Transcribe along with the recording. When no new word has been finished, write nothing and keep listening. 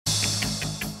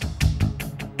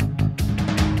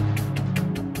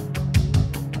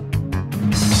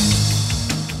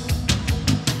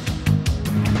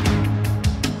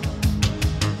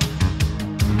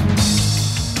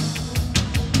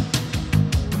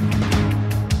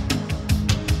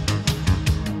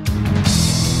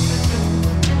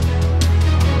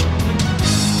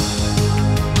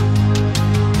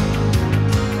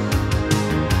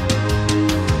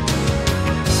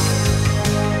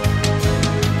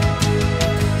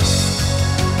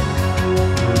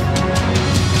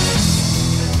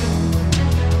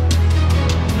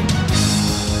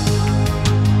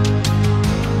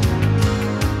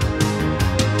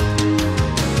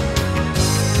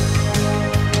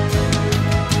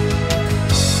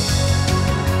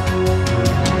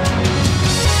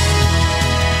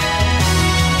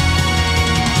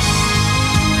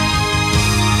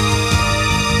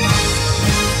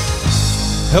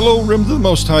Hello, Remnant of the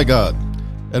Most High God,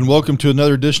 and welcome to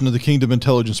another edition of the Kingdom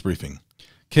Intelligence Briefing.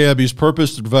 KIB's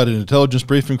purpose is to provide an intelligence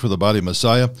briefing for the body of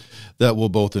Messiah that will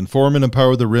both inform and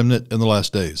empower the remnant in the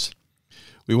last days.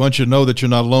 We want you to know that you're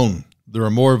not alone. There are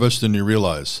more of us than you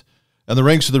realize, and the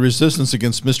ranks of the resistance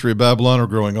against Mystery Babylon are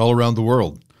growing all around the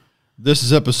world. This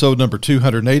is episode number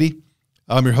 280.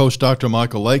 I'm your host, Dr.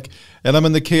 Michael Lake, and I'm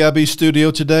in the KIB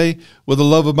studio today with the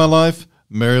love of my life,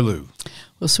 Mary Lou.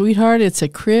 Well, sweetheart, it's a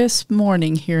crisp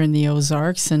morning here in the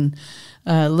Ozarks, and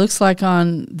looks like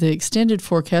on the extended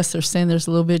forecast they're saying there's a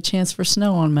little bit of chance for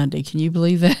snow on Monday. Can you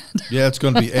believe that? Yeah, it's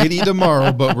going to be 80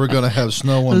 tomorrow, but we're going to have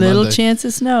snow on Monday. A little chance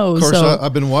of snow. Of course,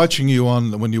 I've been watching you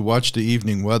on when you watch the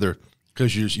evening weather,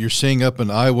 because you're seeing up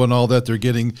in Iowa and all that they're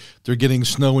getting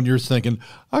snow, and you're thinking,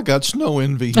 I got snow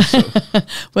envy. So.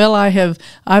 Well,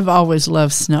 I've always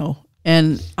loved snow.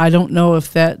 And I don't know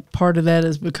if that part of that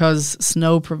is because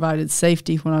snow provided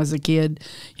safety when I was a kid.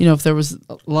 You know, if there was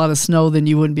a lot of snow, then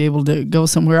you wouldn't be able to go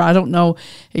somewhere. I don't know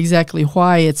exactly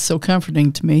why it's so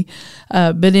comforting to me.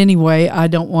 But anyway, I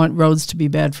don't want roads to be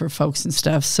bad for folks and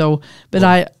stuff. So, but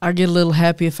I get a little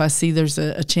happy if I see there's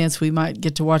a chance we might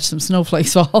get to watch some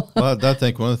snowflakes fall. Well, I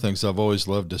think one of the things I've always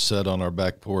loved to sit on our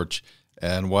back porch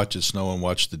and watch it snow and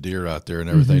watch the deer out there and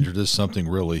everything. Mm-hmm. There's just something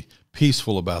really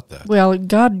peaceful about that. Well,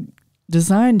 God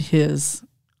designed his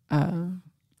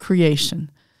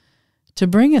creation to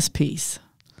bring us peace.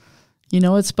 You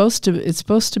know, it's supposed to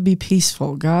be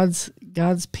peaceful. Jesus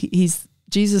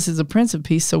is a Prince of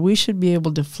Peace, so we should be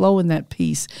able to flow in that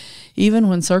peace, even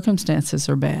when circumstances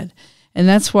are bad. And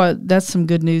that's some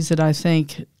good news that I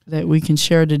think that we can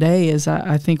share today. Is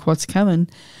I think what's coming.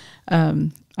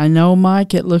 I know,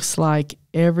 Mike, it looks like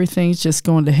everything's just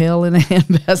going to hell in a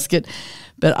handbasket.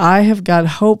 But I have got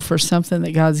hope for something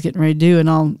that God's getting ready to do, and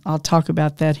I'll talk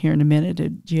about that here in a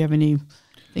minute. Do you have anything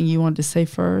you wanted to say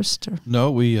first? Or?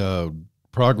 No,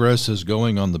 progress is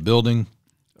going on the building.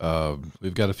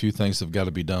 We've got a few things that have got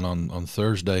to be done on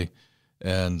Thursday,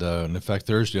 and in fact,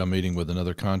 Thursday I'm meeting with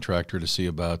another contractor to see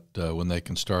about when they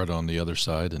can start on the other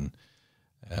side, and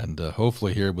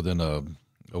hopefully here within a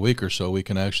week or so, we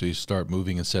can actually start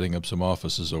moving and setting up some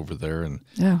offices over there, and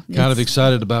kind of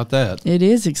excited about that. It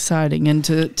is exciting, and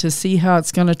to see how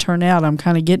it's going to turn out, I'm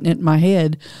kind of getting it in my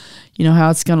head, you know, how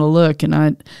it's going to look, and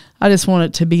I just want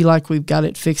it to be like we've got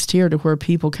it fixed here to where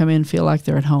people come in and feel like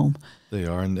they're at home. They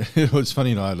are, and it's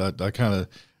funny, you know, I kind of,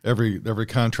 every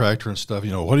contractor and stuff,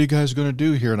 you know, what are you guys going to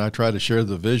do here? And I try to share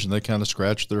the vision. They kind of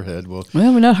scratch their head. Well,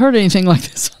 we've not heard anything like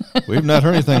this. We've not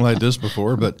heard anything like this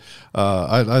before, but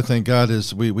I think God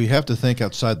is, we have to think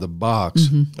outside the box,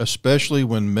 mm-hmm. especially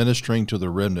when ministering to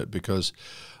the remnant, because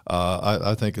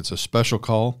I think it's a special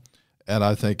call, and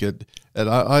I think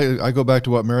I go back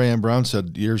to what Mary Ann Brown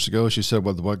said years ago. She said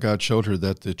what God showed her,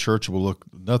 that the church will look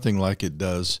nothing like it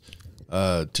does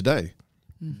today,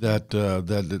 mm-hmm.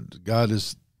 that God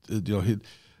is, you know,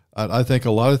 I think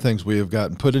a lot of things we have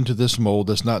gotten put into this mold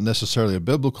that's not necessarily a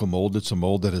biblical mold. It's a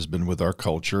mold that has been with our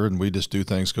culture, and we just do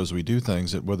things because we do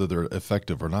things, whether they're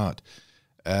effective or not.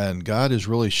 And God is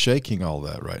really shaking all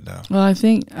that right now. Well, I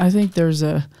think there's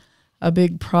a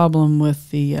big problem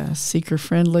with the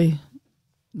seeker-friendly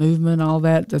movement, all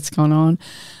that's gone on.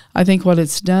 I think what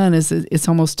it's done is it's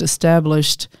almost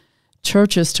established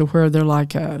churches to where they're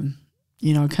like a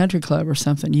country club or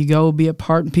something. You go be a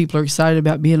part, and people are excited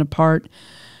about being a part.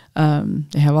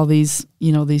 They have all these,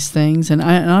 these things, and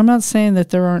I'm not saying that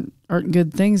there aren't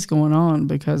good things going on,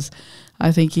 because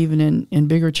I think even in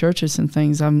bigger churches and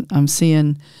things, I'm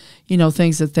seeing,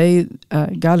 things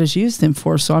that God has used them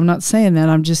for. So I'm not saying that.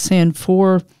 I'm just saying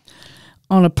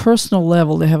on a personal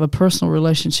level, to have a personal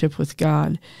relationship with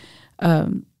God.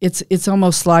 It's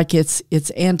almost like it's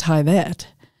anti that.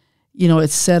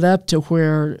 It's set up to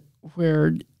where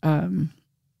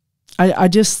I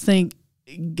just think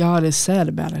God is sad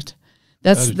about it.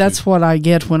 That's what I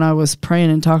get when I was praying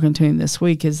and talking to him this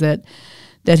week, is that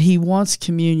he wants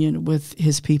communion with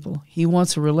his people. He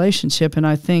wants a relationship, and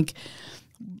I think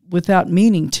without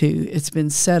meaning to, it's been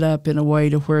set up in a way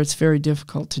to where it's very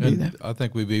difficult to do that. I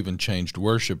think we've even changed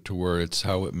worship to where it's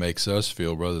how it makes us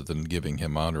feel rather than giving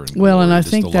him honor and glory. And I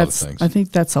think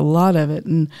that's a lot of it.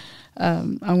 And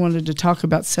I wanted to talk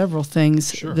about several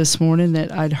things this morning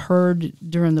that I'd heard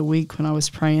during the week when I was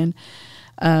praying.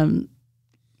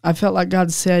 I felt like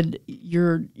God said,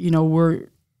 we're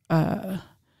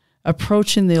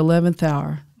approaching the 11th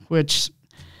hour, which,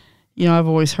 I've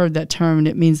always heard that term, and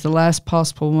it means the last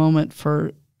possible moment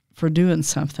for doing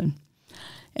something.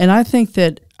 And I think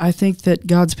that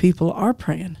God's people are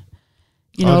praying.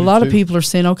 A lot of people are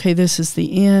saying, okay, this is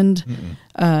the end.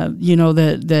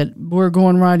 That we're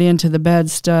going right into the bad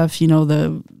stuff.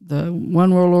 The the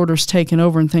one world order's taken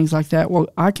over and things like that. Well,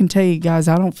 I can tell you guys,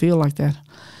 I don't feel like that.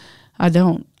 I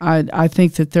don't. I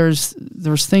think that there's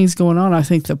things going on. I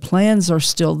think the plans are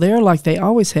still there like they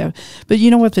always have. But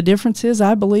you know what the difference is,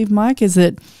 I believe, Mike, is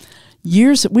that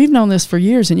we've known this for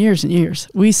years and years and years.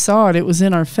 We saw it. It was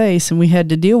in our face, and we had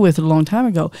to deal with it a long time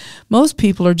ago. Most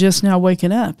people are just now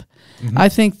waking up. Mm-hmm. I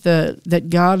think that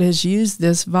God has used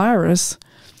this virus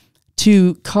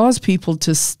to cause people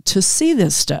to see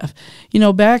this stuff. You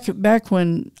know, back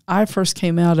when I first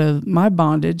came out of my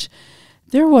bondage,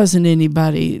 there wasn't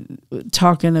anybody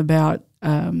talking about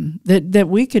that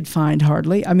we could find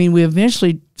hardly. I mean, we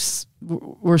eventually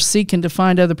were seeking to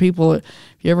find other people. Have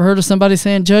you ever heard of somebody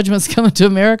saying judgment's coming to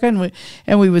America?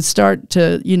 And we would start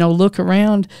to, look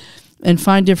around and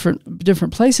find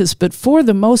different places. But for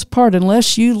the most part,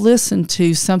 unless you listen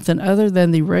to something other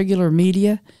than the regular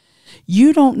media,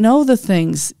 you don't know the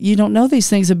things. You don't know these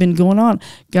things have been going on,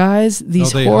 guys.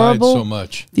 These horrible, hide so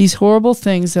much. These horrible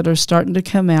things that are starting to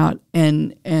come out,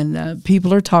 and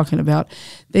people are talking about.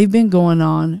 They've been going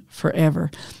on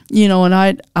forever, And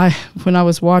I when I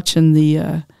was watching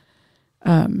the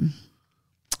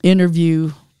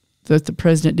interview that the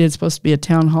president did, supposed to be a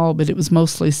town hall, but it was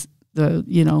mostly the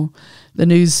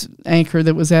news anchor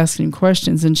that was asking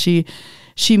questions, and she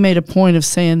made a point of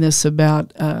saying this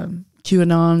about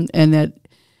QAnon, and that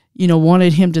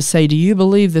wanted him to say, do you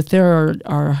believe that there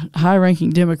are high-ranking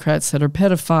Democrats that are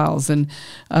pedophiles and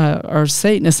are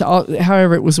Satanists,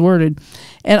 however it was worded.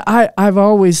 And I've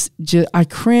always I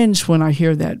cringe when I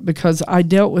hear that, because I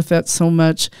dealt with that so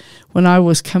much when I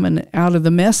was coming out of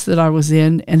the mess that I was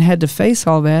in and had to face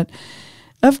all that.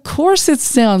 Of course it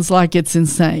sounds like it's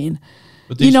insane.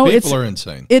 But these people are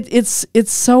insane.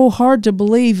 It's so hard to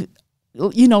believe.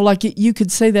 Like you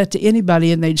could say that to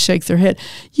anybody and they'd shake their head.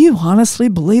 You honestly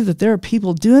believe that there are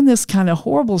people doing this kind of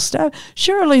horrible stuff?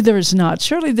 Surely there's not.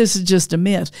 Surely this is just a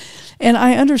myth. And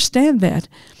I understand that.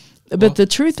 But the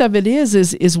truth of it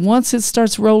is once it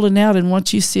starts rolling out and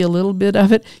once you see a little bit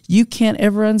of it, you can't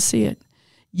ever unsee it.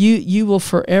 You will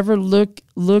forever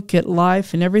look at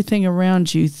life and everything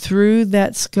around you through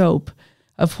that scope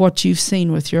of what you've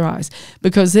seen with your eyes.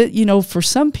 Because, for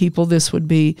some people this would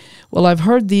be, well, I've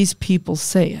heard these people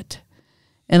say it.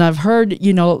 And I've heard,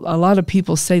 a lot of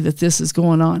people say that this is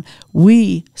going on.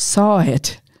 We saw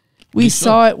it. We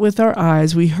saw it with our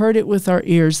eyes. We heard it with our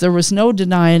ears. There was no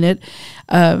denying it.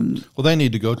 Well, they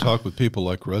need to go talk with people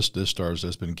like Russ Distars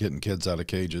that's been getting kids out of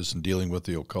cages and dealing with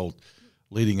the occult,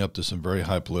 leading up to some very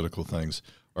high political things,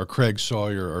 or Craig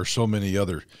Sawyer, or so many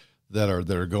other that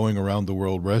are going around the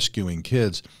world rescuing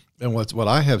kids. And what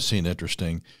I have seen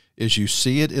interesting is you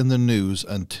see it in the news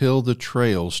until the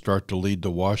trails start to lead to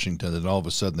Washington, and all of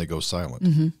a sudden they go silent.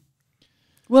 Mm-hmm.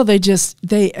 Well,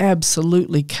 they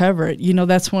absolutely cover it.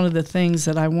 That's one of the things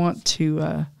that I want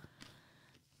to.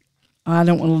 I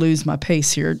don't want to lose my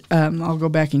pace here. I'll go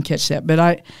back and catch that.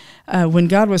 But when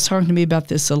God was talking to me about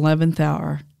this 11th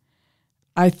hour,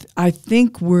 I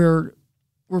think we're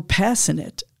passing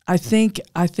it. I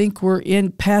think we're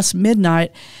in past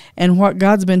midnight, and what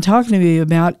God's been talking to me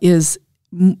about is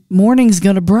morning's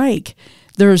going to break.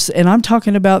 And I'm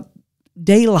talking about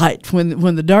daylight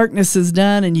when the darkness is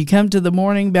done, and you come to the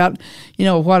morning about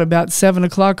about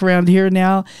 7:00 around here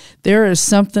now. There is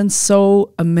something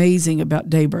so amazing about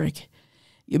daybreak.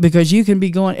 Because you can be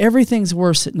going, everything's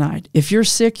worse at night. If you're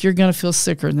sick, you're going to feel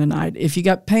sicker in the night. If you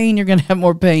got pain, you're going to have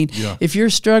more pain. Yeah. If you're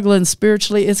struggling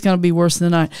spiritually, it's going to be worse in the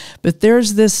night. But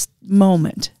there's this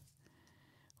moment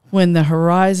when the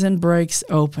horizon breaks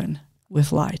open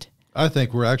with light. I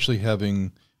think we're actually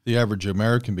having the average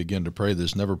American begin to pray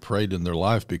that's never prayed in their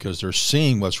life, because they're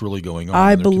seeing what's really going on.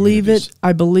 I believe it.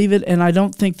 I believe it, and I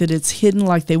don't think that it's hidden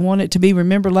like they want it to be.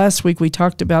 Remember last week we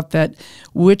talked about that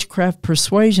witchcraft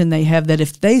persuasion they have, that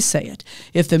if they say it,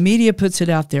 if the media puts it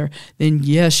out there, then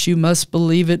yes, you must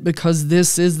believe it because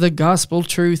this is the gospel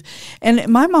truth. And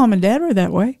my mom and dad were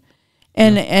that way.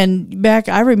 And back,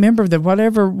 I remember that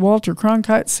whatever Walter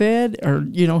Cronkite said, or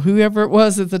whoever it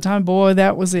was at the time, boy,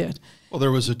 that was it. Well,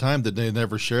 there was a time that they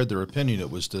never shared their opinion. It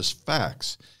was just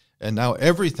facts. And now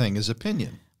everything is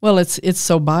opinion. Well, it's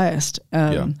so biased.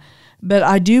 But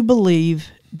I do believe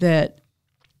that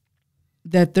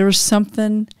there's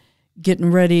something getting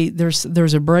ready. There's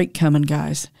a break coming,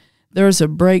 guys. There's a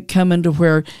break coming to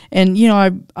where, and,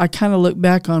 I kind of look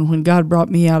back on when God brought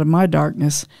me out of my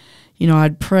darkness.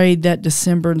 I'd prayed that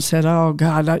December and said, oh,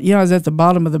 God, I was at the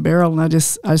bottom of the barrel, and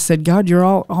I said, God, you're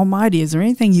almighty. Is there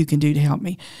anything you can do to help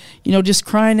me? Just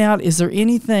crying out, is there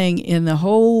anything in the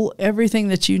whole, everything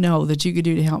that you know that you could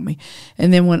do to help me?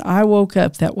 And then when I woke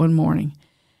up that one morning,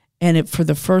 and it, for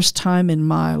the first time in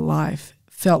my life,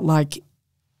 felt like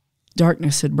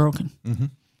darkness had broken. Mm-hmm.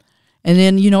 And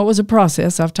then, it was a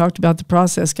process. I've talked about the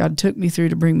process God took me through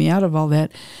to bring me out of all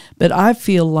that. But I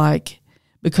feel like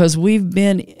because we've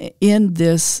been in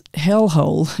this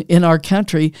hellhole in our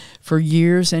country for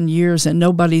years and years, and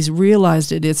nobody's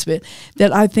realized it,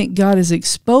 that I think God is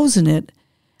exposing it.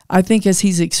 I think as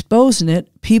he's exposing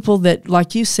it, people that,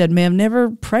 like you said, may have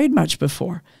never prayed much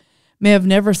before, may have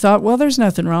never thought, well, there's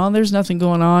nothing wrong, there's nothing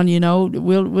going on,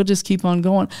 we'll just keep on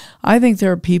going. I think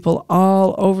there are people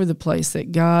all over the place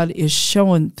that God is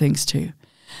showing things to.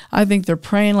 I think they're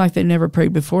praying like they've never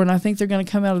prayed before, and I think they're going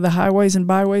to come out of the highways and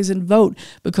byways and vote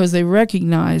because they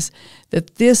recognize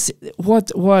that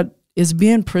what is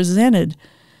being presented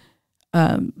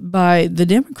by the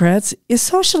Democrats is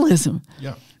socialism.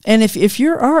 Yeah. And if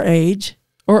you're our age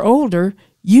or older,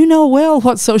 you know well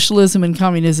what socialism and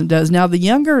communism does. Now, the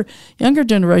younger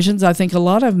generations, I think a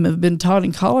lot of them have been taught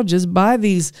in colleges by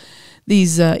these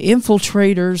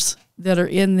infiltrators that are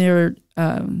in there,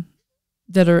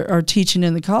 that are teaching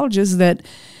in the colleges that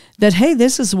hey,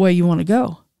 this is the way you want to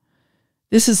go.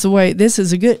 This is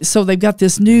a good, so they've got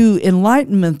this new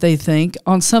enlightenment, they think,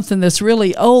 on something that's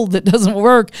really old that doesn't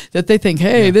work, that they think,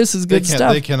 hey, this is good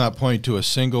stuff. They cannot point to a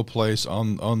single place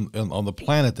on the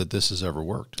planet that this has ever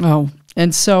worked. Oh,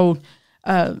 and so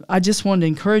I just wanted to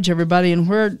encourage everybody, and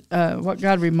what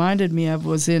God reminded me of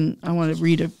was I want to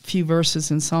read a few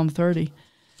verses in Psalm 30,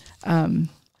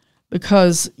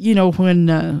 because,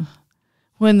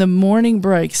 when the morning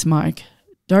breaks, Mike,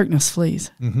 darkness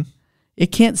flees. Mm-hmm. It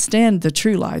can't stand the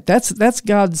true light. That's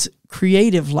God's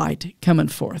creative light coming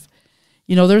forth.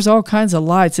 There's all kinds of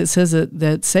lights. It says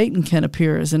that Satan can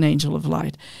appear as an angel of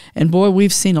light. And boy,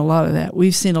 we've seen a lot of that.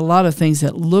 We've seen a lot of things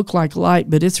that look like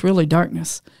light, but it's really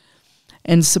darkness.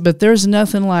 And so, but there's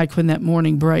nothing like when that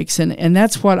morning breaks. And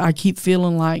that's what I keep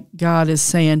feeling like God is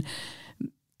saying,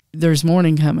 there's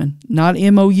morning coming. Not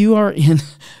M-O-U-R-N,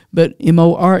 but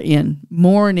M-O-R-N.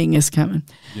 Morning is coming.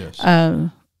 Yes.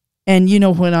 And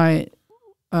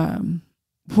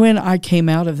when I came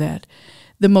out of that,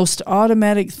 the most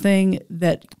automatic thing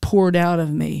that poured out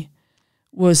of me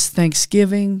was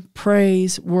thanksgiving,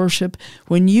 praise, worship.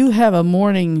 When you have a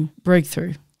morning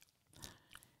breakthrough,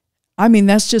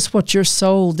 that's just what your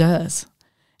soul does.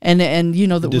 And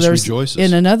there's rejoices.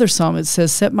 In another psalm it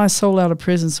says, set my soul out of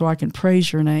prison so I can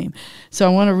praise your name. So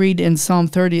I want to read in Psalm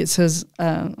 30, it says,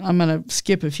 I'm going to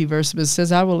skip a few verses, but it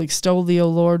says, I will extol thee, O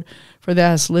Lord, for thou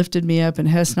hast lifted me up and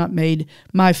hast not made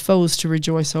my foes to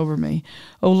rejoice over me.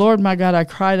 O Lord my God, I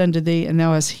cried unto thee, and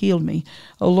thou hast healed me.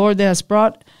 O Lord, thou hast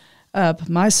brought up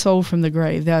my soul from the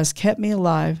grave. Thou hast kept me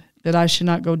alive, that I should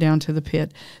not go down to the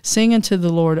pit. Sing unto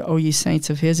the Lord, O ye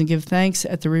saints of his, and give thanks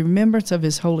at the remembrance of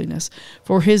his holiness.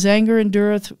 For his anger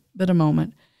endureth but a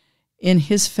moment. In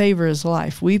his favor is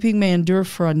life. Weeping may endure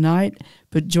for a night,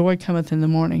 but joy cometh in the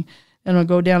morning. And I'll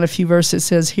go down a few verses. It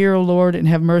says, hear, O Lord, and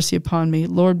have mercy upon me.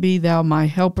 Lord, be thou my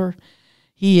helper.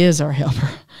 He is our helper.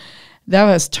 Thou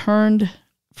hast turned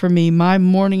for me my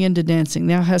mourning into dancing.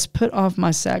 Thou hast put off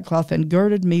my sackcloth and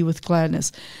girded me with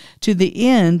gladness, to the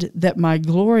end that my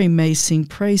glory may sing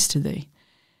praise to thee,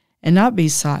 and not be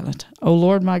silent. O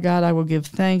Lord my God, I will give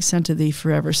thanks unto thee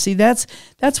forever. See, that's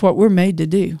what we're made to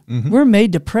do. Mm-hmm. We're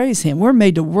made to praise him. We're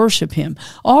made to worship him.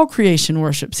 All creation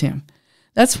worships him.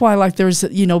 That's why, like, there's,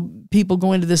 people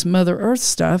go into this Mother Earth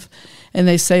stuff, and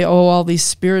they say, oh, all these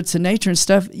spirits and nature and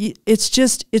stuff. It's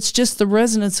just the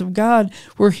resonance of God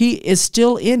where he is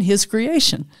still in his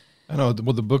creation. I know.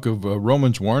 Well, the book of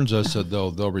Romans warns us that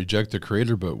they'll reject the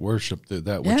Creator, but worship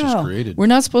that which is created. We're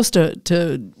not supposed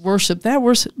to worship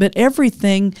that, but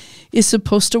everything is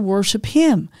supposed to worship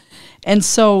him. And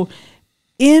so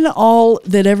in all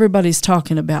that everybody's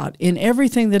talking about, in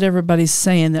everything that everybody's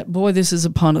saying, that, boy, this is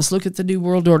upon us, look at the New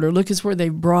World Order, look at where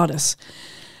they've brought us,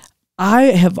 I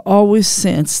have always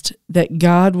sensed that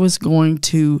God was going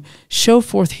to show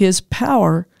forth his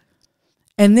power,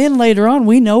 and then later on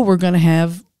we know we're going to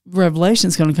have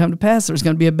Revelation's going to come to pass. There's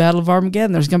going to be a battle of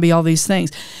Armageddon. There's going to be all these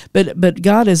things. But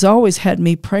God has always had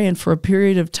me praying for a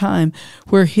period of time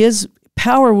where his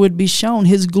power would be shown,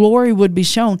 his glory would be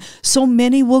shown, so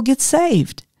many will get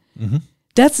saved. Mm-hmm.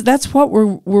 That's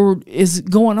what is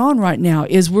going on right now,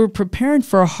 is we're preparing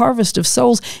for a harvest of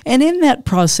souls. And in that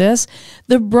process,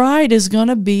 the bride is going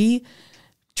to be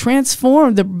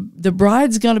transformed. The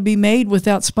bride's going to be made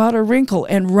without spot or wrinkle.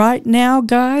 And right now,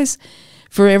 guys,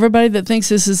 for everybody that thinks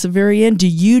this is the very end, do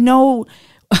you know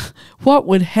what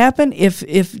would happen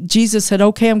if Jesus said,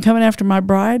 okay, I'm coming after my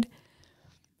bride?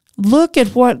 Look at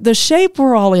what the shape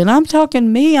we're all in. I'm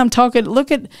talking me.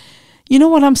 Look at, you know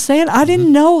what I'm saying? I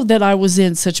didn't know that I was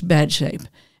in such bad shape.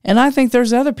 And I think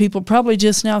there's other people probably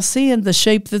just now seeing the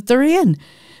shape that they're in.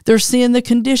 They're seeing the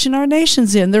condition our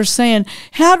nation's in. They're saying,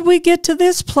 how'd we get to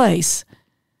this place?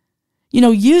 You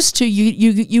know, used to,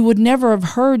 you would never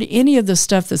have heard any of the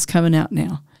stuff that's coming out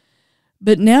now.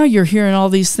 But now you're hearing all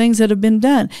these things that have been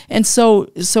done. And so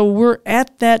we're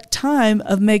at that time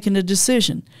of making a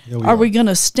decision. Yeah, are we going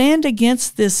to stand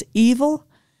against this evil?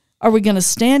 Are we going to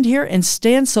stand here and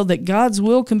stand so that God's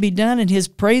will can be done and his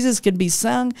praises can be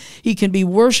sung, he can be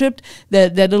worshiped,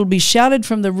 that it'll be shouted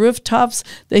from the rooftops,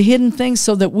 the hidden things,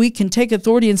 so that we can take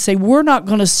authority and say, we're not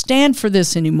going to stand for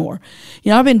this anymore.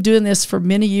 You know, I've been doing this for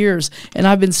many years, and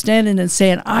I've been standing and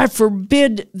saying, I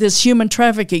forbid this human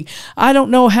trafficking. I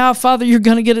don't know how, Father, you're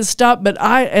going to get it stopped, but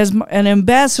I, as an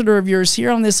ambassador of yours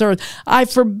here on this earth, I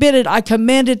forbid it. I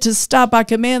command it to stop. I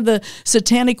command the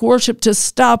satanic worship to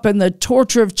stop and the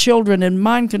torture of children and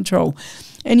mind control.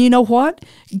 And you know what?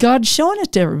 God's showing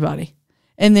it to everybody.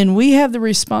 And then we have the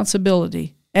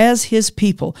responsibility as his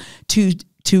people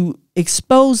to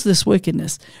expose this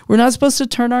wickedness. We're not supposed to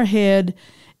turn our head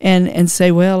and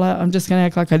say, well, I'm just going to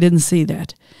act like I didn't see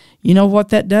that. You know what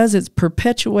that does? It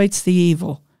perpetuates the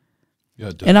evil. Yeah,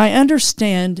 it does. And I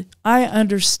understand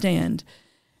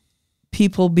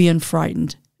people being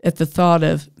frightened at the thought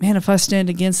of, man, if I stand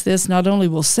against this, not only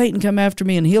will Satan come after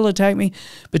me and he'll attack me,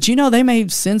 but you know, they may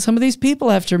send some of these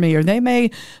people after me, or they may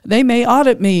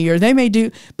audit me, or they may do,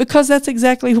 because that's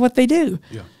exactly what they do.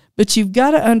 Yeah. But you've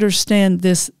got to understand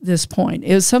this point.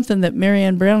 It was something that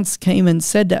Marianne Brown came and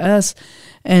said to us,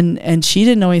 and she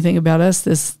didn't know anything about us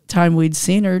this time we'd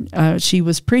seen her. She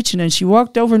was preaching, and she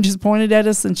walked over and just pointed at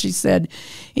us, and she said,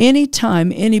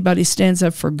 anytime anybody stands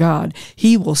up for God,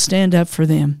 he will stand up for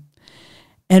them.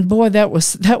 And boy, that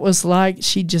was like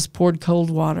she just poured cold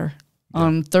water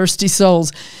on thirsty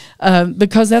souls,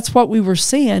 because that's what we were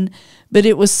seeing. But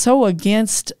it was so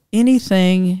against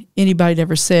anything anybody'd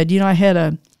ever said. You know, I had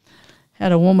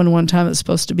a woman one time that's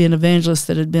supposed to be an evangelist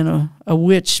that had been a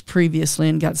witch previously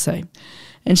and got saved.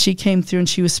 And she came through and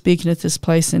she was speaking at this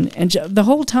place. And the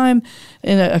whole time,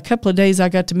 in a couple of days, I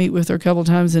got to meet with her a couple of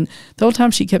times. And the whole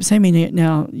time she kept saying to me,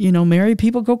 now, you know, Mary,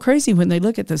 people go crazy when they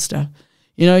look at this stuff.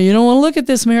 You know, you don't want to look at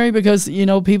this, Mary, because, you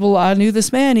know, I knew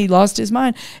this man, he lost his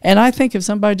mind. And I think if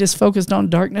somebody just focused on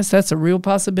darkness, that's a real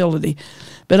possibility.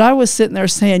 But I was sitting there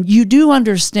saying, you do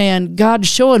understand God's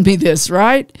showing me this,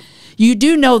 right? You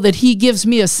do know that he gives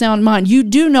me a sound mind. You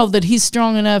do know that he's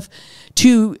strong enough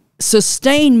to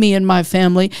sustain me and my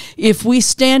family if we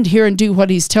stand here and do what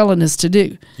he's telling us to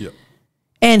do. Yep.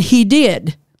 And he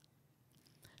did.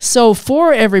 So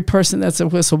for every person that's a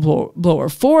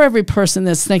whistleblower, for every person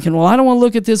that's thinking, well, I don't want to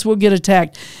look at this, we'll get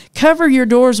attacked, cover your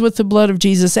doors with the blood of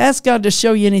Jesus. Ask God to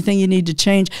show you anything you need to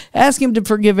change. Ask him to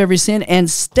forgive every sin and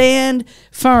stand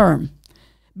firm.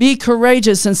 Be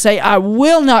courageous and say, I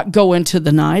will not go into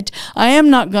the night. I am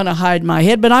not going to hide my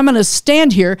head, but I'm going to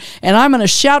stand here and I'm going to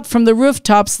shout from the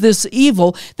rooftops this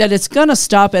evil, that it's going to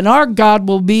stop, and our God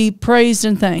will be praised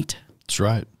and thanked. That's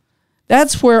right.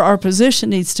 That's where our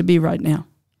position needs to be right now.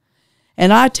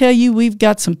 And I tell you, we've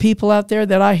got some people out there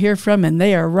that I hear from, and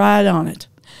they are right on it.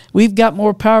 We've got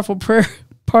more powerful prayer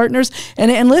partners.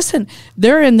 And listen,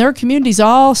 they're in their communities,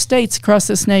 all states across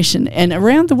this nation and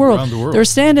around the world. They're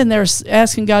standing there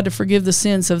asking God to forgive the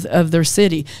sins of their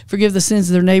city, forgive the sins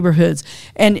of their neighborhoods.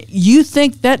 And you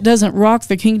think that doesn't rock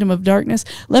the kingdom of darkness?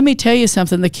 Let me tell you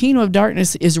something. The kingdom of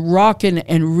darkness is rocking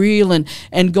and reeling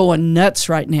and going nuts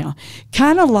right now.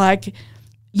 Kind of like,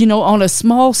 you know, on a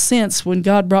small sense, when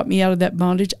God brought me out of that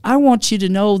bondage, I want you to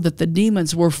know that the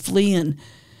demons were fleeing.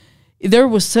 There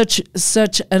was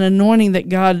such an anointing that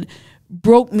God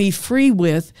broke me free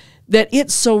with, that it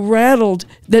so rattled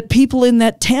that people in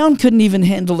that town couldn't even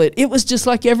handle it. It was just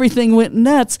like everything went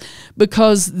nuts,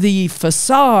 because the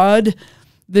facade,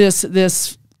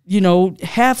 this you know,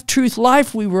 half-truth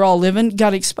life we were all living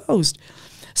got exposed.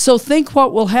 So think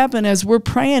what will happen as we're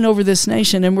praying over this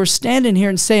nation and we're standing here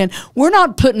and saying, we're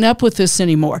not putting up with this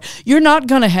anymore. You're not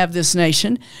going to have this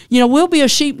nation. You know, we'll be a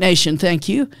sheep nation, thank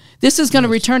you. This is going to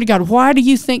return to God. Why do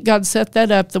you think God set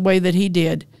that up the way that he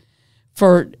did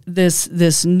for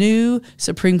this new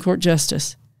Supreme Court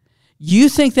justice? You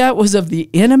think that was of the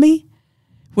enemy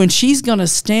when she's going to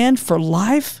stand for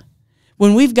life?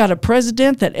 When we've got a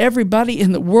president that everybody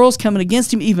in the world's coming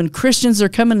against him, even Christians are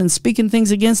coming and speaking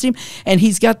things against him, and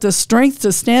he's got the strength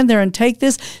to stand there and take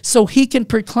this so he can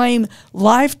proclaim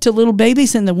life to little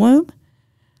babies in the womb?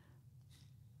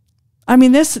 I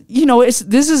mean, this, you know,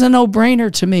 this is a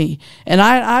no-brainer to me. And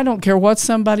I don't care what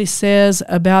somebody says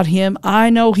about him. I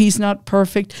know he's not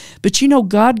perfect, but you know,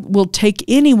 God will take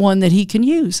anyone that he can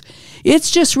use.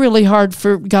 It's just really hard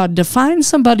for God to find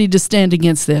somebody to stand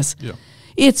against this. Yeah.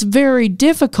 It's very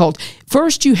difficult.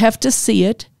 First, you have to see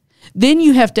it. Then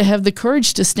you have to have the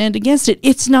courage to stand against it.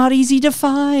 It's not easy to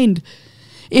find.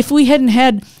 If we hadn't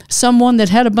had someone that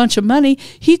had a bunch of money,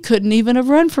 he couldn't even have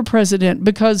run for president,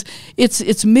 because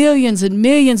it's millions and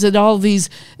millions of all these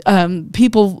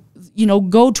people,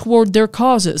 go toward their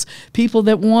causes. People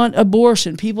that want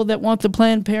abortion, people that want the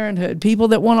Planned Parenthood, people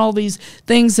that want all these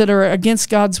things that are against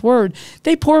God's word.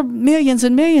 They pour millions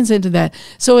and millions into that.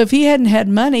 So if he hadn't had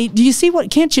money,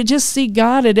 can't you just see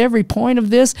God at every point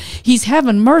of this? He's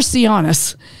having mercy on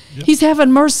us. Yep. He's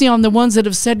having mercy on the ones that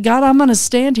have said, God, I'm going to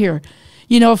stand here.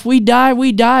 If we die,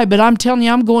 we die. But I'm telling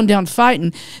you, I'm going down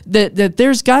fighting that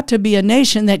there's got to be a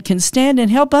nation that can stand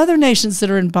and help other nations that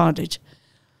are in bondage.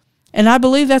 And I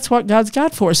believe that's what God's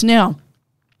got for us. Now,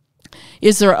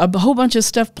 is there a whole bunch of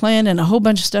stuff planned and a whole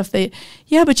bunch of stuff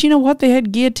yeah, but you know what? They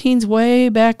had guillotines way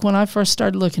back when I first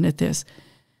started looking at this.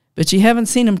 But you haven't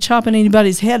seen them chopping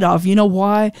anybody's head off. You know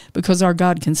why? Because our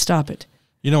God can stop it.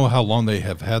 You know how long they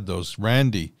have had those?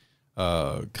 Randy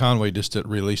Conway just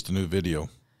released a new video,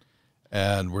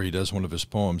 and where he does one of his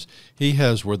poems. He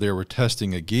has where they were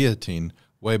testing a guillotine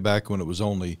way back when it was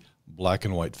only black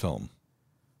and white film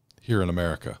here in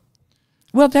America.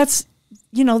 Well, that's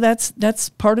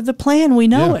part of the plan. We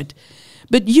know it.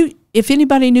 But if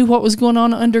anybody knew what was going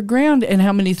on underground and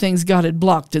how many things God had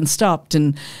blocked and stopped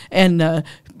and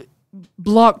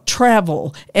blocked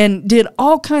travel and did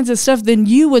all kinds of stuff, then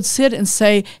you would sit and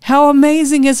say, how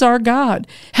amazing is our God?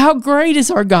 How great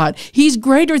is our God? He's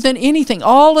greater than anything.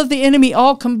 All of the enemy,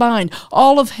 all combined,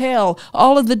 all of hell,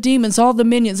 all of the demons, all the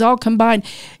minions, all combined,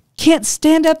 can't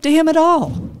stand up to him at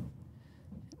all.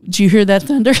 Did you hear that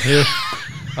thunder? Yeah.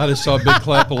 I just saw a big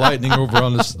clap of lightning over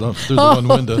on this through the one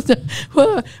window.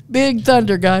 Well, big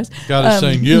thunder, guys. God is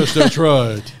saying, yes, that's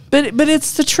right. But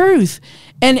it's the truth.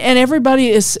 And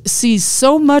everybody sees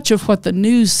so much of what the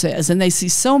news says, and they see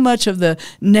so much of the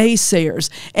naysayers,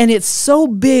 and it's so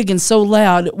big and so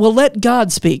loud. Well, let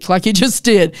God speak like he just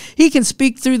did. He can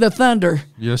speak through the thunder.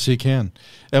 Yes, he can.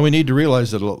 And we need to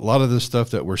realize that a lot of this stuff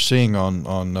that we're seeing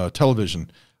on television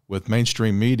with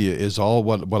mainstream media is all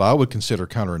what I would consider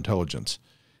counterintelligence.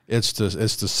 It's to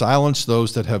silence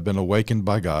those that have been awakened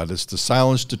by God. It's to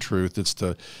silence the truth.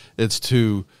 It's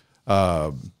to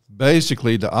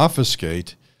basically to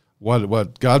obfuscate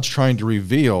what God's trying to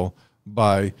reveal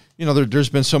by, there's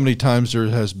been so many times there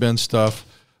has been stuff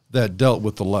that dealt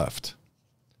with the left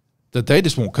that they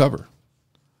just won't cover.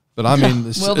 But I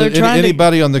mean, well,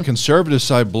 anybody on the conservative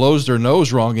side blows their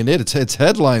nose wrong in it. It's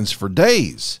headlines for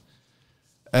days.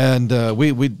 And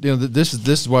this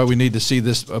is why we need to see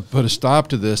this put a stop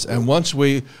to this. And once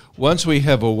we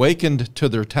have awakened to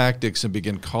their tactics and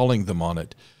begin calling them on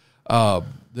it,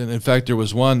 then in fact there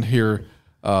was one here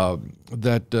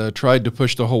that tried to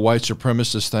push the whole white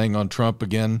supremacist thing on Trump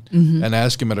again, and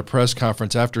ask him at a press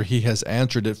conference after he has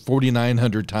answered it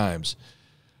 4,900 times.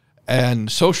 And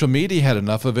social media had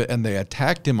enough of it, and they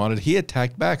attacked him on it. He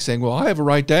attacked back, saying, "Well, I have a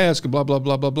right to ask," blah blah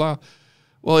blah blah blah.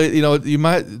 Well, you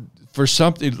might. For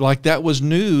something like that was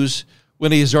news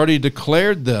when he has already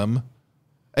declared them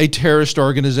a terrorist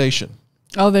organization.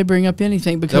 Oh, they bring up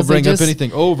anything because they'll bring up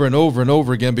anything over and over and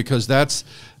over again because that's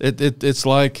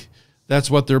like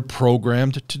that's what they're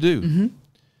programmed to do.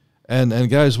 And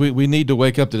guys, we need to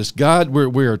wake up to this. God,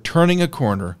 we are turning a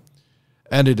corner,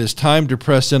 and it is time to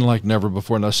press in like never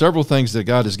before. Now, several things that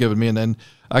God has given me, and then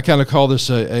I kind of call this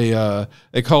a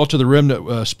call to the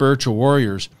remnant spiritual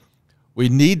warriors. We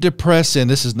need to press in.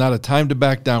 This is not a time to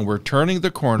back down. We're turning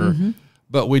the corner,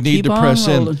 but we need to press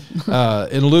in.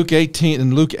 In Luke 18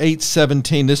 and Luke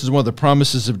 8:17, this is one of the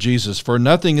promises of Jesus. For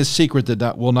nothing is secret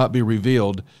that will not be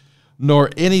revealed, nor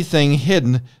anything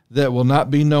hidden that will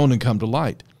not be known and come to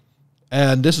light.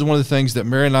 And this is one of the things that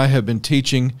Mary and I have been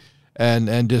teaching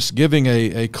and just giving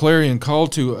a clarion call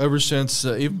to ever since,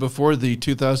 even before the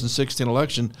 2016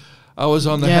 election. I was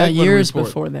on the Hagman years report.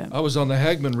 Before that. I was on the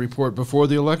Hagman report before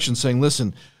the election saying,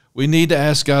 listen, we need to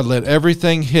ask God, let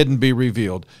everything hidden be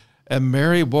revealed. And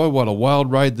Mary, boy, what a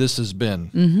wild ride this has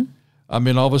been. I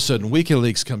mean, all of a sudden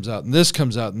WikiLeaks comes out and this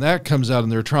comes out and that comes out,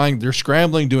 and they're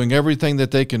scrambling, doing everything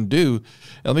that they can do.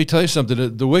 And let me tell you something,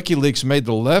 the WikiLeaks made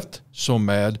the left so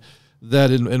mad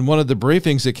that in one of the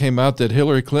briefings that came out that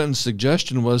Hillary Clinton's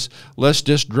suggestion was, let's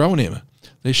just drone him.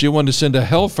 She wanted to send a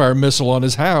Hellfire missile on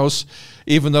his house,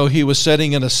 even though he was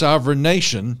sitting in a sovereign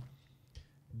nation,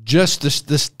 just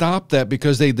to stop that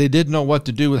because they didn't know what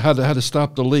to do with how to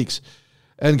stop the leaks.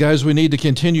 And guys, we need to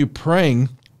continue praying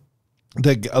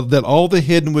that all the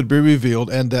hidden would be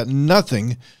revealed, and that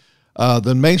nothing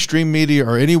the mainstream media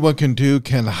or anyone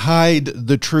can hide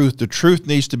the truth. The truth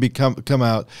needs to come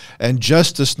out, and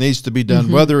justice needs to be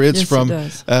done, whether it's from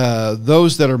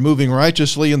those that are moving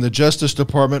righteously in the Justice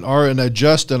Department or in a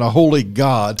just and a holy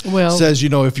God says,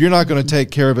 if you're not going to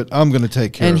take care of it, I'm going to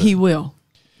take care of it. And he will.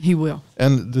 He will.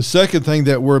 And the second thing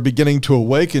that we're beginning to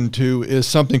awaken to is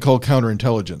something called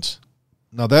counterintelligence.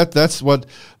 Now that's what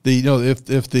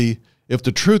if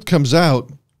the truth comes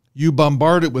out, you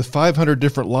bombard it with 500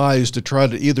 different lies to try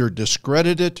to either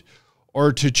discredit it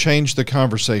or to change the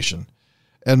conversation.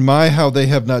 And how they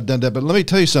have not done that. But let me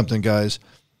tell you something, guys.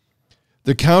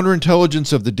 The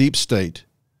counterintelligence of the deep state,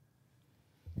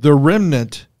 the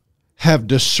remnant have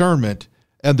discernment,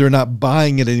 and they're not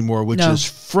buying it anymore, which is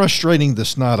frustrating the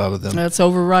snot out of them. That's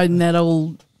overriding that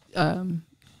old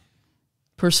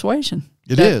persuasion.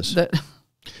 It is.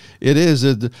 It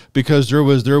is because there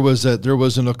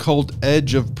was an occult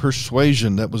edge of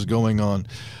persuasion that was going on.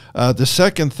 The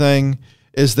second thing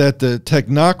is that the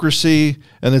technocracy,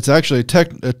 and it's actually a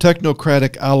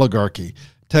technocratic oligarchy.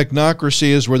 Technocracy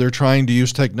is where they're trying to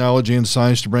use technology and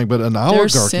science to bring, but an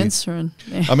oligarchy. They're censoring.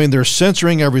 They're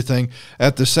censoring everything.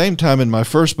 At the same time, in my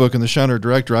first book, in the Shinar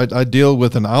Directive, I deal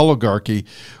with an oligarchy,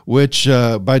 which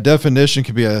by definition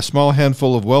can be a small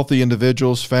handful of wealthy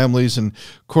individuals, families, and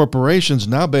corporations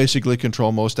now basically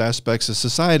control most aspects of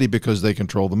society because they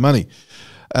control the money.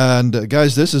 And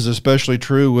guys, this is especially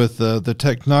true with the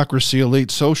technocracy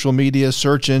elite. Social media,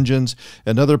 search engines,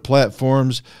 and other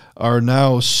platforms are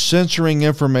now censoring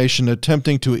information,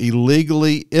 attempting to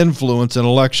illegally influence an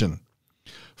election.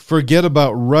 Forget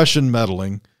about Russian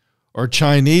meddling or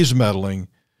Chinese meddling.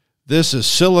 This is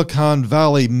Silicon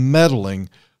Valley meddling,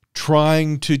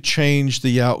 trying to change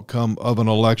the outcome of an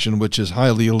election, which is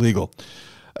highly illegal.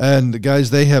 And guys,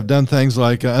 they have done things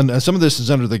like, and some of this is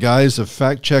under the guise of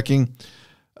fact-checking,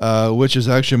 which is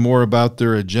actually more about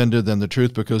their agenda than the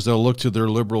truth, because they'll look to their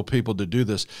liberal people to do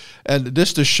this. And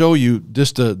just to show you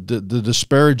just the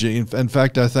disparaging, in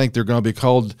fact, I think they're going to be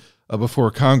called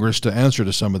before Congress to answer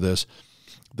to some of this.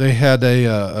 They had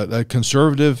a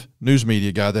conservative news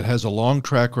media guy that has a long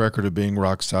track record of being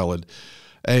rock solid.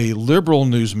 A liberal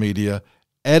news media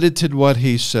edited what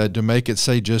he said to make it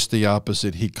say just the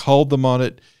opposite. He called them on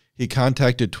it. He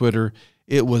contacted Twitter.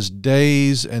 It was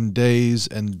days and days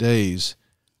and days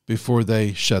before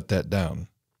they shut that down.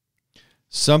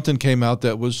 Something came out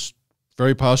that was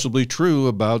very possibly true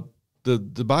about the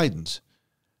Bidens.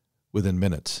 Within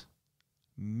minutes,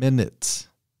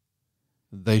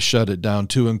 they shut it down,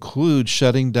 to include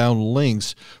shutting down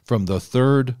links from the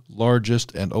third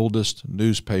largest and oldest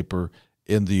newspaper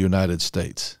in the United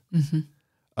States.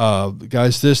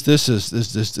 Guys,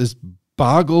 this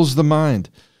boggles the mind.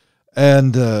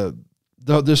 And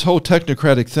this whole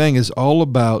technocratic thing is all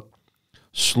about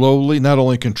slowly not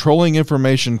only controlling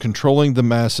information, controlling the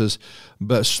masses,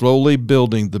 but slowly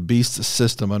building the beast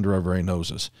system under our very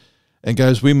noses. And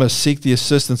guys, we must seek the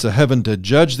assistance of heaven to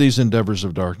judge these endeavors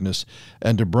of darkness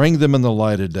and to bring them in the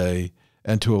light of day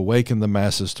and to awaken the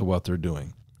masses to what they're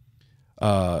doing.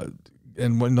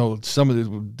 And when some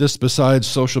of this, besides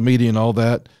social media and all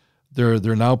that,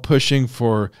 they're now pushing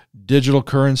for digital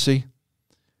currency.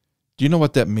 Do you know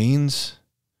what that means?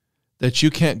 That you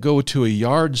can't go to a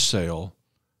yard sale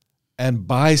and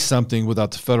buy something without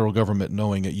the federal government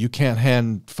knowing it. You can't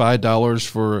hand $5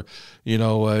 for,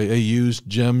 a used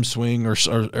gym swing or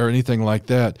anything like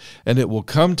that. And it will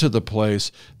come to the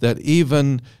place that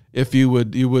even if you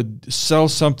would sell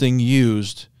something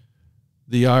used,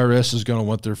 the IRS is going to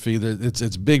want their fee.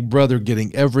 It's Big Brother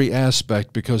getting every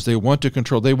aspect because they want to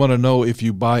control. They want to know if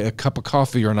you buy a cup of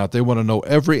coffee or not. They want to know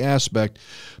every aspect,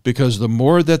 because the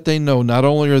more that they know, not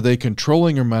only are they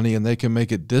controlling your money, and they can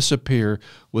make it disappear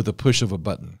with a push of a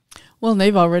button. Well, and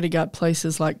they've already got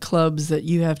places like clubs that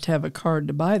you have to have a card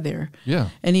to buy there. Yeah.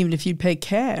 And even if you pay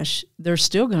cash, they're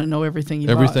still going to know everything you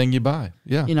buy. Everything you buy,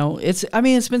 yeah.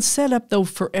 It's been set up, though,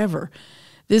 forever.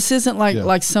 This isn't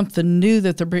like something new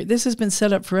that this has been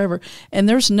set up forever. And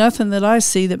there's nothing that I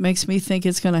see that makes me think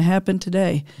it's going to happen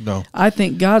today. No. I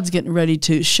think God's getting ready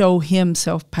to show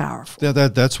himself powerful. Yeah,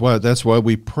 that's why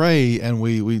we pray, and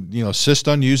we insist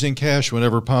on using cash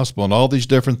whenever possible and all these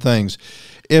different things.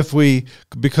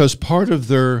 Because part of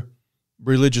their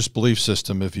religious belief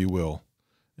system, if you will,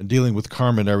 and dealing with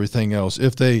karma and everything else,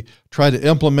 if they try to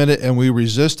implement it and we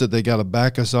resist it, they got to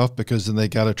back us off, because then they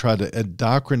got to try to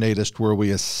indoctrinate us to where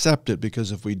we accept it,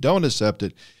 because if we don't accept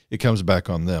it, it comes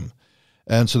back on them.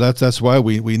 And so that's why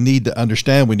we need to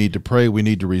understand, we need to pray, we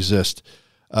need to resist.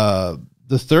 The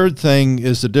third thing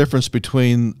is the difference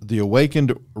between the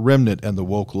awakened remnant and the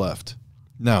woke left.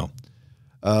 Now,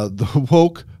 the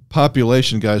woke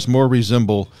population, guys, more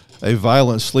resemble a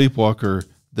violent sleepwalker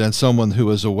than someone who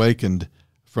is awakened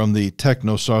from the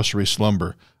techno-sorcery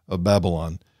slumber of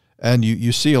Babylon. And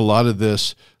you see a lot of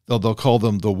this. They'll call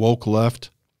them the woke left.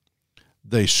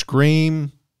 They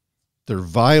scream. They're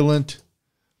violent.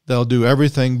 They'll do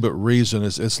everything but reason.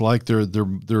 It's like their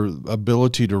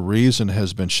ability to reason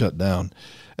has been shut down.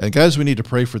 And guys, we need to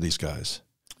pray for these guys.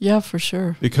 Yeah, for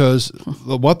sure. Because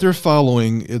what they're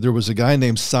following, there was a guy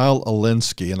named Saul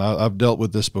Alinsky, and I've dealt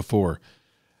with this before,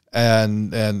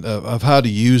 and of how to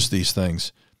use these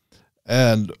things.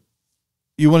 And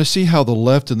you want to see how the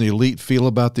left and the elite feel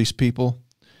about these people?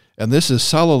 And this is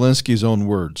Saul Alinsky's own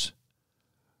words.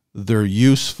 They're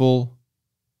useful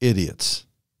idiots.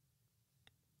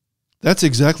 That's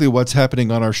exactly what's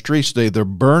happening on our streets today. They're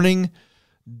burning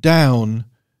down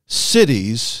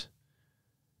cities,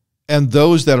 and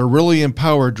those that are really in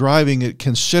power driving it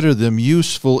consider them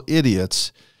useful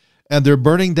idiots. And they're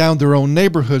burning down their own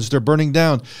neighborhoods. They're burning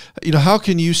down. You know, how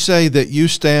can you say that you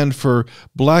stand for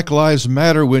Black Lives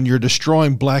Matter when you're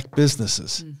destroying black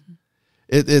businesses? Mm-hmm.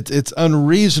 It's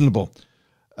unreasonable.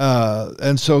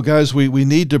 And so, guys, we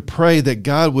need to pray that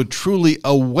God would truly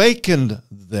awaken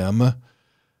them,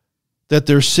 that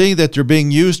they're seeing that they're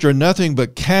being used or nothing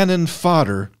but cannon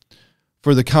fodder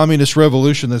for the communist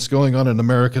revolution that's going on in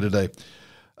America today.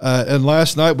 And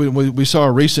last night we saw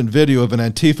a recent video of an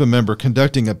Antifa member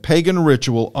conducting a pagan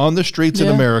ritual on the streets in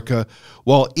America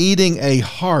while eating a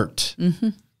heart. Mm-hmm.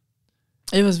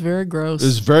 It was very gross. It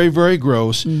was very, very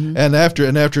gross. Mm-hmm. And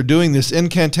after doing this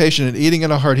incantation and eating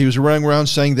in a heart, he was running around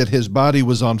saying that his body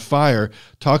was on fire,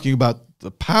 talking about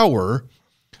the power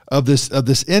of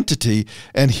this entity,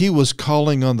 and he was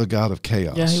calling on the God of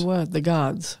chaos. Yeah, he was. The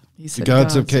gods. He said the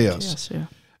gods of chaos. Yes, yeah.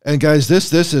 And guys,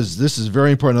 this is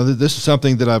very important. This is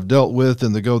something that I've dealt with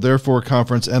in the Go Therefore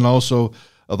conference and also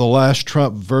the last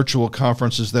Trump virtual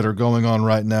conferences that are going on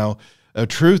right now. A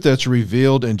truth that's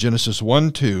revealed in Genesis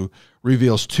 1:2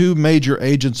 reveals two major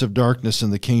agents of darkness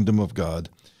in the kingdom of God.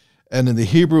 And in the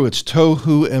Hebrew, it's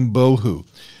tohu and bohu.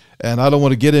 And I don't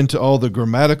want to get into all the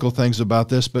grammatical things about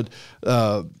this, but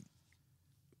the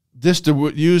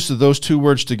use of those two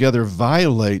words together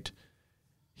violate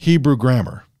Hebrew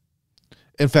grammar.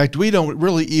 In fact, we don't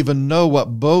really even know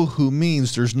what bohu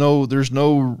means. There's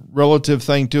no relative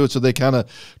thing to it, so they kind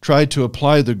of tried to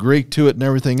apply the Greek to it and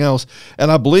everything else.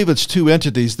 And I believe it's two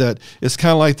entities that it's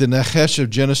kind of like the Nechesh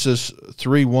of Genesis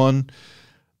 3:1.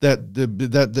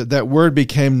 That word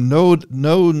became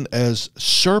known as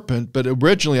serpent, but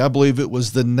originally I believe it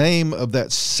was the name of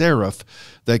that seraph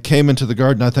that came into the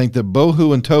garden. I think that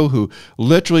bohu and tohu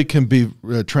literally can be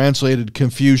translated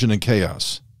confusion and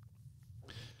chaos.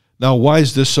 Now, why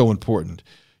is this so important?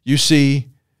 You see,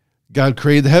 God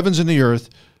created the heavens and the earth.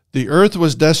 The earth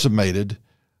was decimated.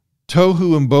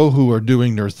 Tohu and bohu are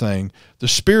doing their thing. The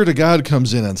Spirit of God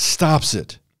comes in and stops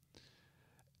it.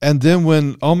 And then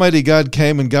when Almighty God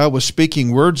came and God was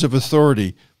speaking words of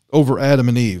authority over Adam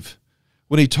and Eve,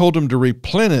 when he told them to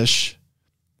replenish,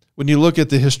 when you look at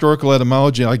the historical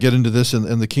etymology, I get into this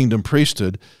in the Kingdom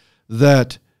Priesthood,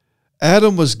 that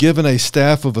Adam was given a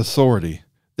staff of authority.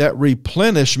 That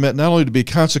replenish meant not only to be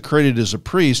consecrated as a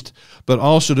priest, but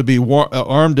also to be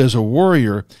armed as a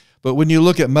warrior. But when you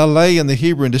look at Malay in the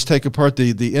Hebrew and just take apart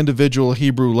the individual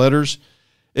Hebrew letters,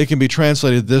 it can be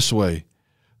translated this way: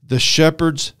 the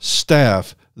shepherd's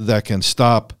staff that can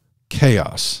stop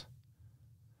chaos.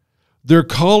 They're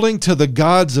calling to the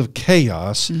gods of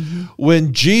chaos. Mm-hmm.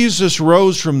 When Jesus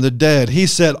rose from the dead, he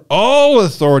said, all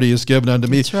authority is given unto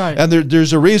me. That's right. And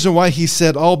there's a reason why he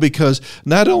said all, because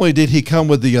not only did he come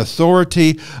with the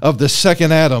authority of the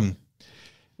second Adam,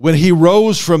 when he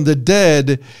rose from the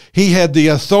dead, he had the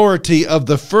authority of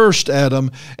the first Adam.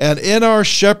 And in our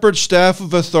shepherd staff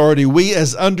of authority, we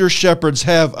as under shepherds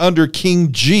have under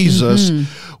King Jesus,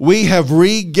 we have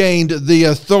regained the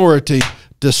authority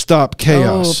to stop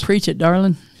chaos. Oh, preach it,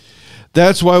 darling.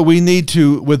 That's why we need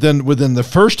to, within the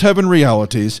first heaven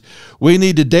realities, we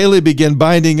need to daily begin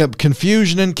binding up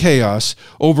confusion and chaos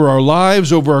over our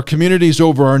lives, over our communities,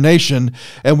 over our nation,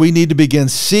 and we need to begin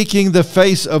seeking the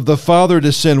face of the Father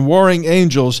to send warring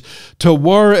angels to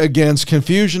war against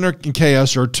confusion or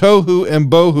chaos, or tohu and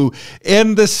bohu,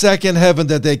 in the second heaven,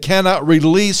 that they cannot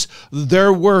release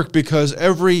their work, because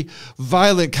every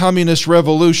violent communist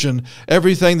revolution,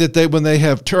 everything that when they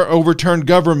have overturned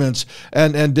governments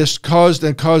and caused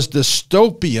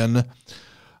dystopian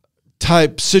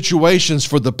type situations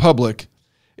for the public,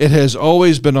 it has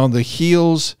always been on the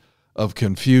heels of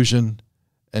confusion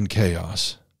and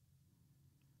chaos.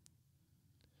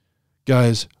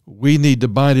 Guys, we need to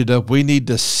bind it up. We need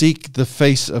to seek the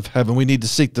face of heaven. We need to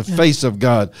seek the face of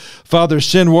God. Father,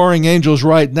 send warring angels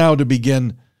right now to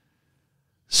begin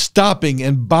stopping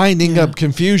and binding up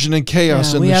confusion and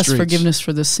chaos in the streets. We ask forgiveness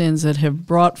for the sins that have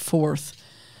brought forth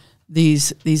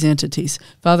these entities.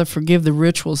 Father, forgive the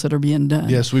rituals that are being done.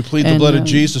 Yes, we plead the blood of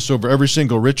Jesus over every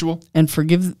single ritual. And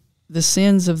forgive the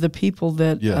sins of the people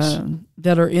that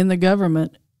that are in the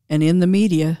government and in the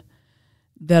media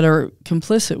that are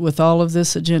complicit with all of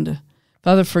this agenda.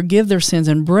 Father, forgive their sins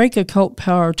and break occult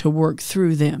power to work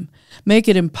through them. Make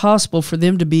it impossible for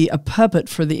them to be a puppet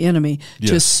for the enemy,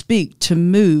 to speak, to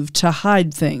move, to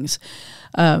hide things.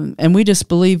 And we just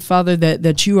believe, Father,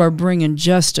 that you are bringing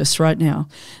justice right now.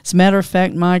 As a matter of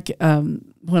fact, Mike,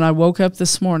 when I woke up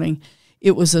this morning,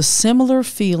 it was a similar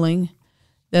feeling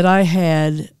that I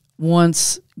had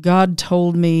once God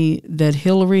told me that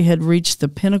Hillary had reached the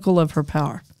pinnacle of her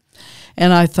power.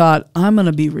 And I thought, I'm going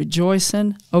to be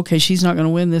rejoicing. Okay, she's not going to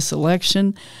win this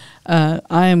election. I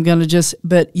am going to just,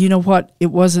 but you know what? That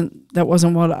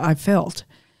wasn't what I felt.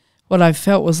 What I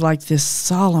felt was like this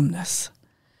solemnness,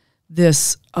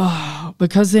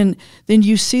 because then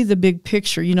you see the big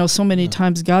picture. You know, so many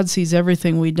times God sees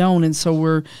everything we don't, and so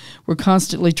we're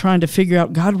constantly trying to figure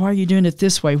out, God, why are you doing it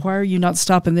this way? Why are you not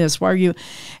stopping this? Why are you?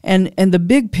 And the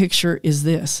big picture is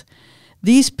this: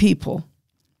 these people,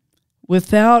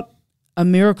 without a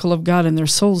miracle of God, and their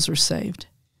souls are saved,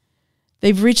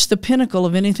 they've reached the pinnacle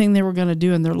of anything they were going to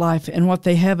do in their life, and what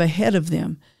they have ahead of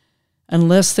them,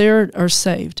 unless they are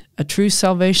saved, a true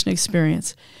salvation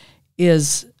experience,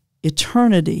 is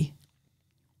eternity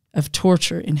of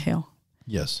torture in hell.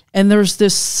 Yes. And there's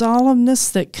this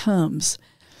solemnness that comes.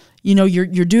 You know,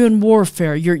 you're doing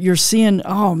warfare. You're seeing,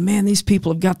 oh man, these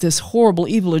people have got this horrible,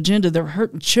 evil agenda. They're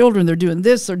hurting children. They're doing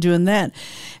this. They're doing that.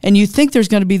 And you think there's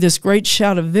going to be this great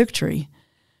shout of victory.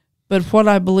 But what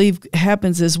I believe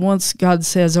happens is once God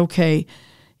says, okay,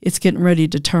 it's getting ready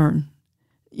to turn,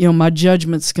 you know, my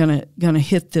judgment's gonna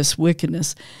hit this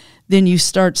wickedness, then you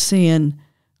start seeing,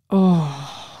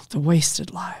 the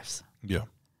wasted lives. Yeah.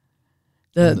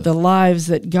 The lives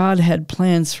that God had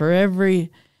plans for every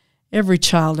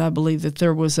child. I believe that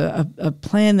there was a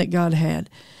plan that God had,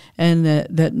 and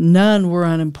that none were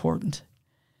unimportant.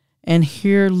 And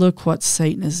here, look what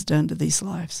Satan has done to these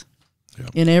lives. Yeah.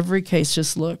 In every case,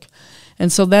 just look.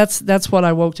 And so that's what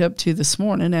I woke up to this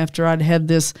morning after I'd had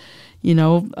this, you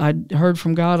know, I'd heard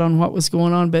from God on what was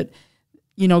going on. But,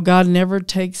 you know, God never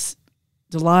takes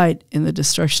delight in the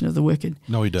destruction of the wicked.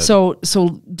 No, he doesn't.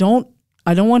 So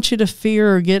I don't want you to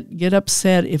fear or get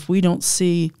upset if we don't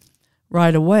see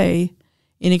right away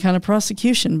any kind of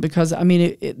prosecution, because, I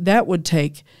mean, that would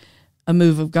take a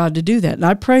move of God to do that. And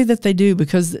I pray that they do,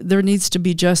 because there needs to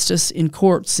be justice in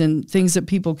courts and things that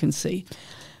people can see.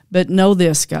 But know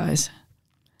this, guys,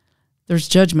 there's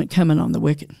judgment coming on the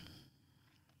wicked.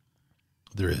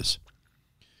 There is.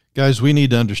 Guys, we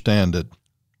need to understand that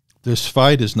this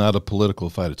fight is not a political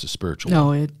fight, it's a spiritual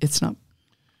one. No, it's not.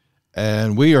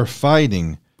 And we are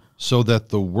fighting so that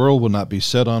the world will not be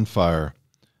set on fire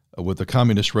with the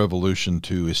communist revolution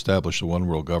to establish a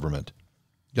one-world government.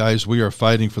 Guys, we are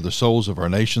fighting for the souls of our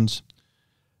nations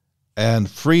and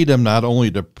freedom not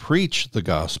only to preach the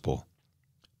gospel,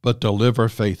 but to live our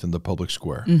faith in the public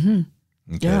square. Mm-hmm.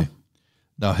 Okay. Yeah.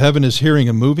 Now, heaven is hearing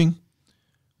and moving.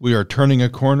 We are turning a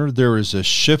corner. There is a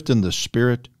shift in the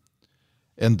spirit,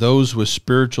 and those with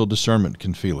spiritual discernment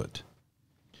can feel it.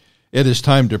 It is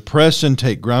time to press and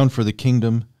take ground for the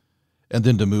kingdom, and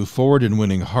then to move forward in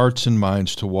winning hearts and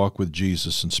minds to walk with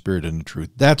Jesus in spirit and in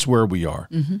truth. That's where we are.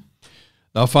 Mm-hmm.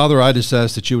 Now, Father, I just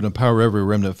ask that you would empower every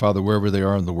remnant, Father, wherever they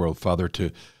are in the world, Father,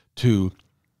 to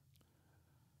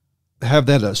have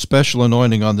that special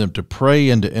anointing on them to pray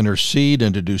and to intercede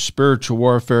and to do spiritual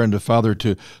warfare, and to, Father,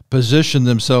 to position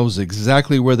themselves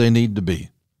exactly where they need to be.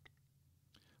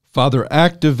 Father,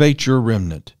 activate your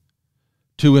remnant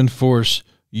to enforce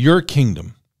your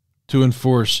kingdom, to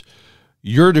enforce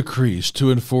your decrees,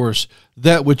 to enforce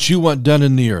that which you want done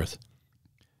in the earth.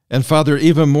 And Father,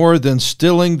 even more than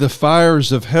stilling the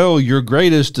fires of hell, your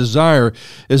greatest desire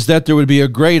is that there would be a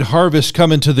great harvest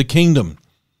come into the kingdom.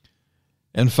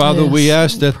 And Father, yes, we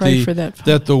ask that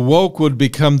that the woke would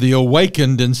become the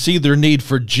awakened and see their need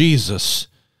for Jesus.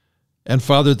 And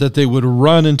Father, that they would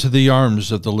run into the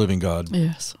arms of the living God.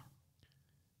 Yes.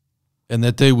 And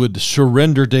that they would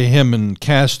surrender to him and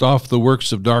cast off the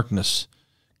works of darkness,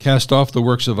 cast off the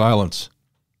works of violence.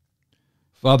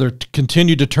 Father,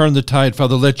 continue to turn the tide.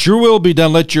 Father, let your will be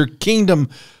done. Let your kingdom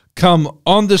come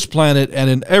on this planet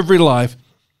and in every life.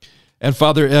 And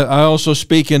Father, I also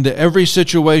speak into every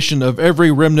situation of every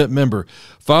remnant member.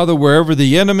 Father, wherever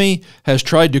the enemy has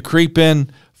tried to creep in,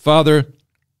 Father,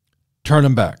 turn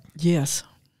them back. Yes.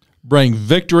 Bring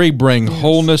victory, bring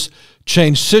wholeness,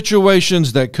 change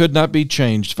situations that could not be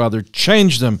changed. Father,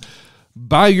 change them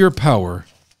by your power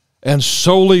and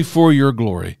solely for your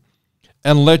glory,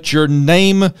 and let your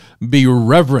name be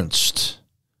reverenced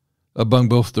among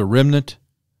both the remnant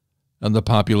and the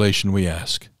population, we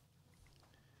ask.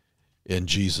 In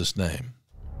Jesus' name.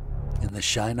 In the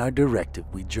Shinar Directive,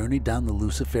 we journeyed down the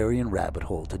Luciferian rabbit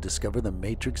hole to discover the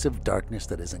matrix of darkness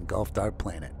that has engulfed our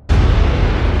planet.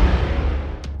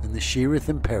 In the Sheeriyth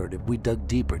Imperative, we dug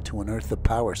deeper to unearth the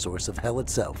power source of hell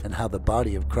itself and how the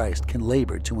body of Christ can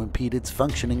labor to impede its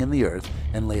functioning in the earth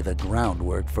and lay the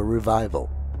groundwork for revival.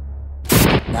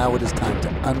 Now it is time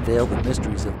to unveil the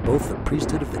mysteries of both the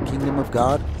priesthood of the kingdom of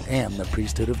God and the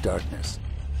priesthood of darkness.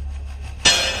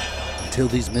 Until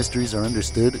these mysteries are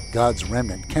understood, God's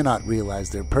remnant cannot realize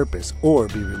their purpose or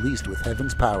be released with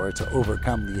heaven's power to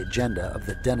overcome the agenda of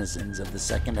the denizens of the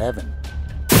second heaven.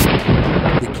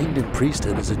 The Kingdom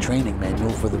Priesthood is a training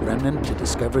manual for the remnant to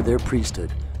discover their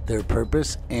priesthood, their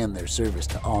purpose, and their service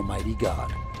to Almighty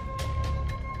God.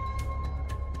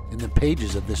 In the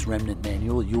pages of this remnant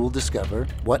manual, you will discover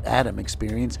what Adam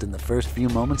experienced in the first few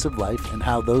moments of life and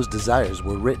how those desires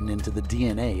were written into the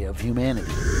DNA of humanity.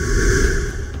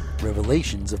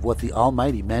 Revelations of what the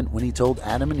Almighty meant when He told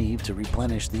Adam and Eve to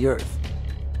replenish the earth.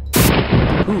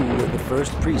 Who were the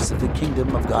first priests of the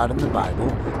kingdom of God in the Bible,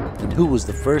 and who was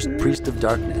the first priest of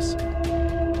darkness?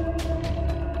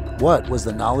 What was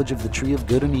the knowledge of the tree of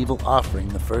good and evil offering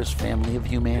the first family of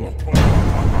humanity?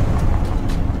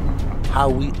 How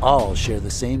we all share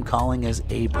the same calling as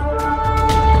Abram.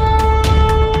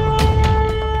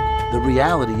 The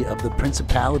reality of the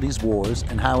principalities' wars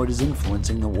and how it is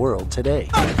influencing the world today.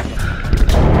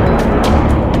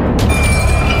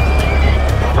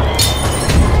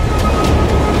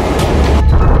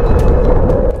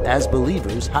 As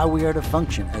believers, how we are to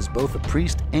function as both a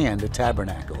priest and a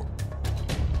tabernacle.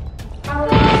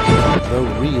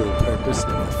 The real purpose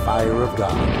of the fire of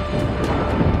God.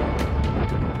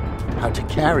 How to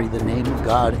carry the name of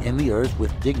God in the earth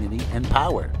with dignity and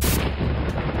power.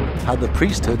 How the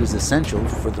priesthood is essential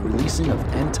for the releasing of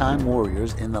end-time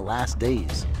warriors in the last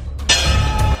days.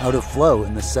 How to flow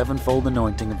in the sevenfold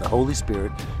anointing of the Holy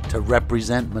Spirit to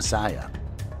represent Messiah.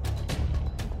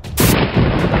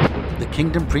 The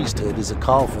Kingdom Priesthood is a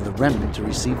call for the remnant to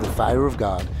receive the fire of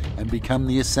God and become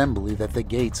the assembly that the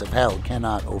gates of hell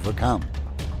cannot overcome.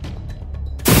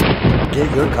 Get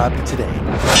your copy today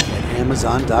at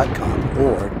Amazon.com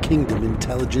or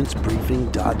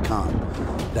KingdomIntelligenceBriefing.com.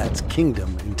 That's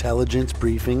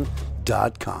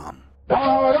KingdomIntelligenceBriefing.com.